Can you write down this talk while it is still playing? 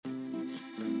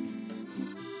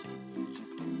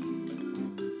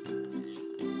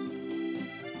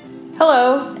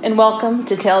Hello, and welcome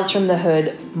to Tales from the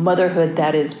Hood, Motherhood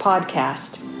That Is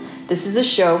podcast. This is a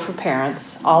show for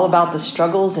parents, all about the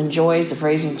struggles and joys of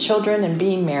raising children and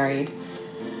being married.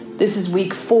 This is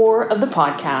week 4 of the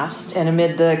podcast, and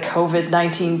amid the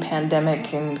COVID-19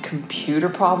 pandemic and computer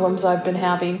problems I've been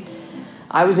having,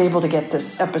 I was able to get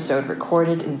this episode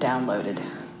recorded and downloaded.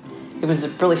 It was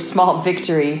a really small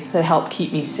victory that helped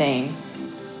keep me sane.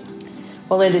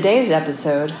 Well, in today's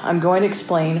episode, I'm going to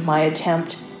explain my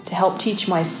attempt to help teach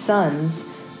my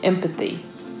sons empathy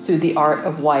through the art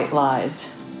of white lies.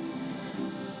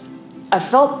 I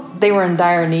felt they were in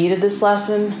dire need of this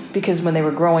lesson because when they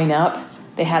were growing up,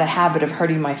 they had a habit of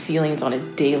hurting my feelings on a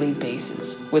daily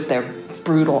basis with their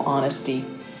brutal honesty.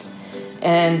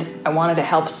 And I wanted to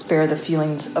help spare the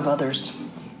feelings of others.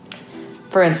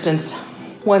 For instance,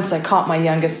 once I caught my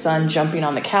youngest son jumping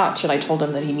on the couch and I told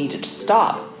him that he needed to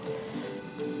stop.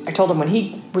 I told him when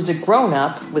he was a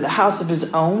grown-up with a house of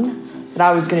his own that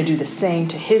I was going to do the same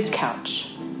to his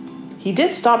couch. He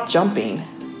did stop jumping,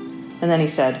 and then he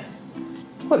said,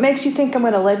 "What makes you think I'm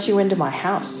going to let you into my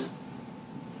house?"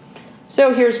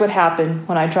 So here's what happened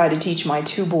when I tried to teach my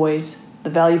 2 boys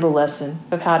the valuable lesson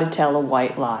of how to tell a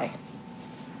white lie.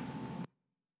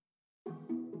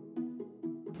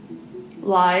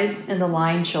 Lies and the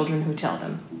lying children who tell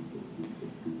them.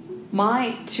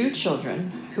 My 2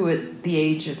 children, who at the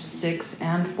age of 6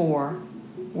 and 4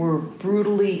 were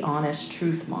brutally honest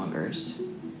truth mongers,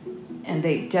 and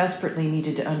they desperately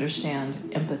needed to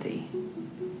understand empathy.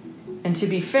 And to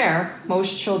be fair,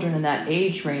 most children in that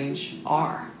age range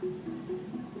are.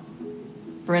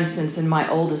 For instance, in my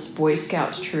oldest Boy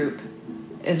Scouts troop,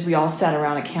 as we all sat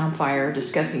around a campfire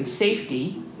discussing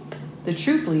safety, the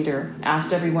troop leader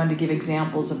asked everyone to give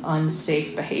examples of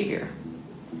unsafe behavior.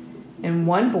 And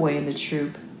one boy in the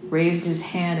troop raised his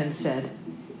hand and said,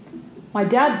 "My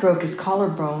dad broke his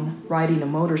collarbone riding a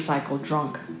motorcycle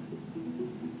drunk."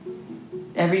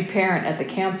 Every parent at the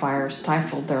campfire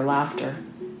stifled their laughter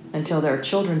until their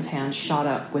children's hands shot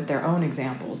up with their own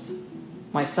examples,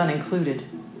 my son included.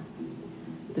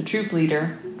 The troop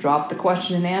leader dropped the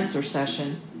question and answer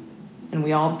session, and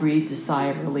we all breathed a sigh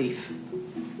of relief.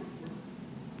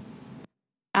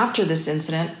 After this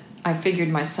incident, I figured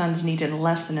my sons needed a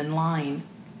lesson in lying.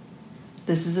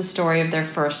 This is the story of their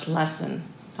first lesson,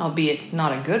 albeit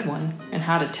not a good one, in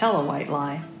how to tell a white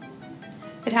lie.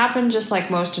 It happened just like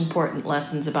most important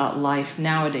lessons about life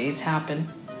nowadays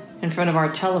happen, in front of our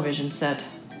television set.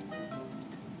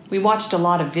 We watched a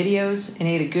lot of videos and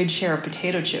ate a good share of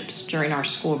potato chips during our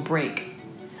school break,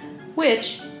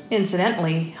 which,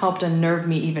 incidentally, helped unnerve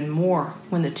me even more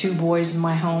when the 2 boys in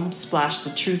my home splashed the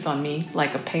truth on me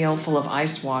like a pail full of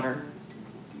ice water.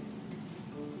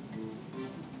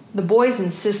 The boys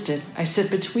insisted I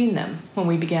sit between them when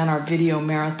we began our video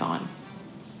marathon.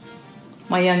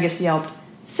 My youngest yelped,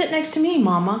 "Sit next to me,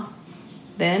 Mama."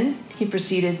 Then he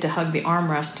proceeded to hug the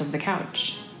armrest of the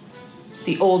couch.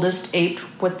 The oldest aped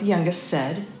what the youngest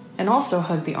said and also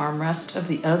hugged the armrest of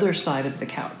the other side of the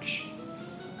couch.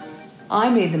 I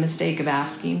made the mistake of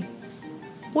asking,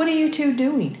 "What are you 2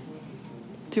 doing?"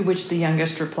 To which the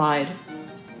youngest replied,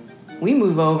 "We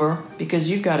move over because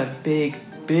you've got a big,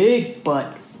 big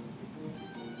butt."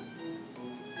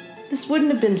 This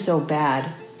wouldn't have been so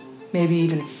bad, maybe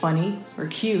even funny or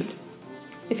cute,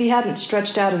 if he hadn't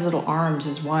stretched out his little arms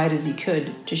as wide as he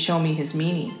could to show me his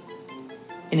meaning.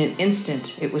 In an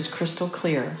instant, it was crystal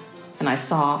clear, and I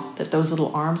saw that those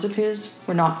little arms of his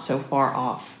were not so far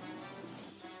off.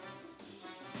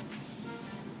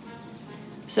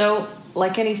 So,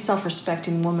 like any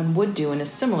self-respecting woman would do in a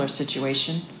similar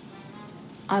situation,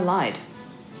 I lied.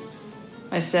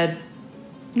 I said,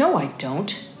 "No, I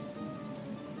don't."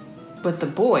 But the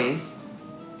boys,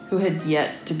 who had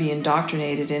yet to be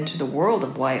indoctrinated into the world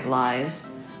of white lies,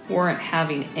 weren't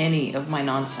having any of my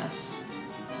nonsense.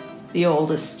 The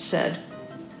oldest said,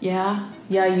 Yeah,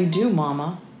 you do,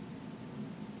 Mama."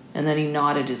 And then he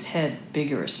nodded his head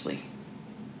vigorously.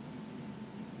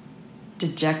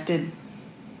 Dejected,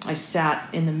 I sat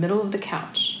in the middle of the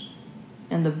couch,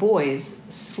 and the boys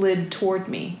slid toward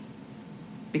me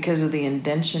because of the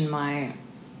indention my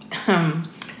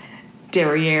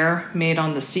derriere made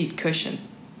on the seat cushion.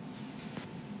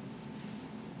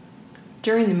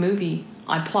 During the movie,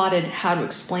 I plotted how to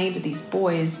explain to these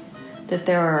boys that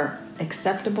there are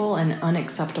acceptable and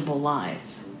unacceptable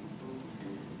lies.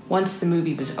 Once the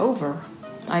movie was over,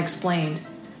 I explained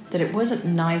that it wasn't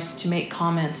nice to make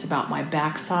comments about my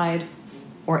backside,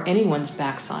 or anyone's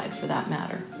backside for that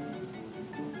matter.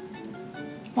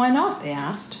 "Why not?" they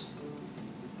asked.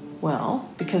 "Well,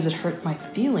 because it hurt my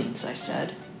feelings," I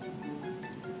said.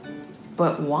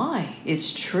 "But why?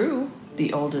 It's true,"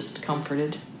 the oldest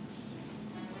comforted.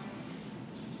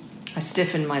 I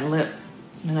stiffened my lip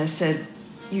and I said,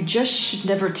 "You just should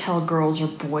never tell girls or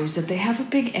boys that they have a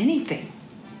big anything."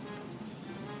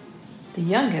 The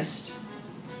youngest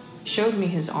showed me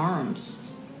his arms,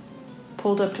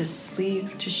 pulled up his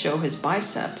sleeve to show his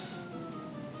biceps,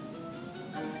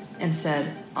 and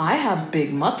said, "I have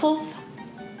big muscles."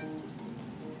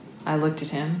 I looked at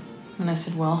him and I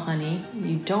said, "Well, honey,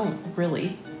 you don't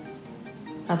really.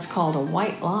 That's called a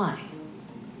white lie."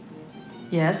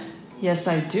 Yes,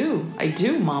 I do. I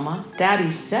do, Mama.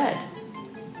 Daddy said.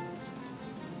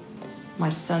 My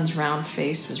son's round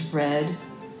face was red,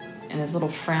 and his little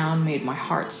frown made my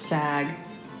heart sag.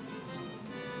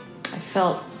 I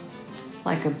felt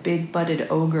like a big-butted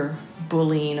ogre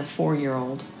bullying a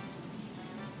 4-year-old.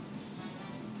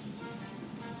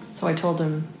 So I told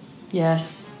him,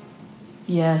 yes,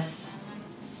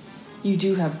 you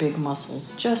do have big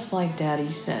muscles, just like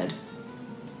Daddy said.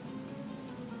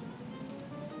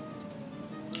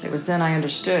 It was then I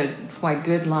understood why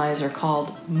good lies are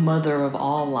called mother of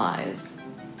all lies.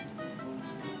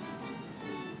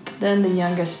 Then the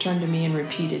youngest turned to me and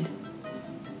repeated,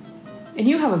 "And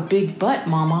you have a big butt,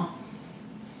 Mama."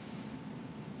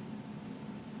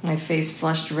 My face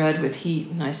flushed red with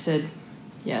heat, and I said,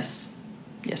 Yes,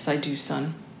 I do,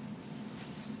 son."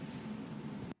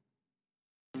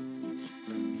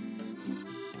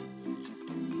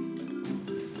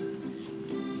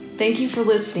 Thank you for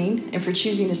listening and for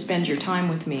choosing to spend your time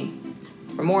with me.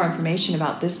 For more information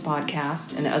about this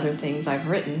podcast and other things I've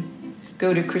written,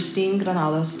 go to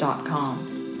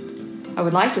christinegranados.com. I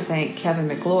would like to thank Kevin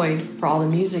McLeod for all the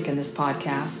music in this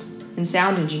podcast and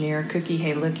sound engineer Cookie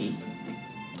Haluki.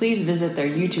 Please visit their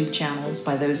YouTube channels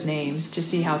by those names to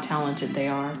see how talented they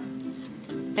are.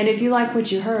 And if you like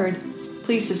what you heard,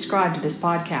 please subscribe to this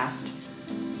podcast.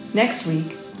 Next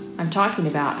week, I'm talking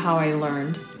about how I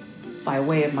learned, by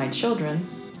way of my children,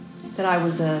 that I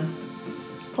was a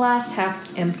glass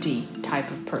half empty type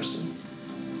of person.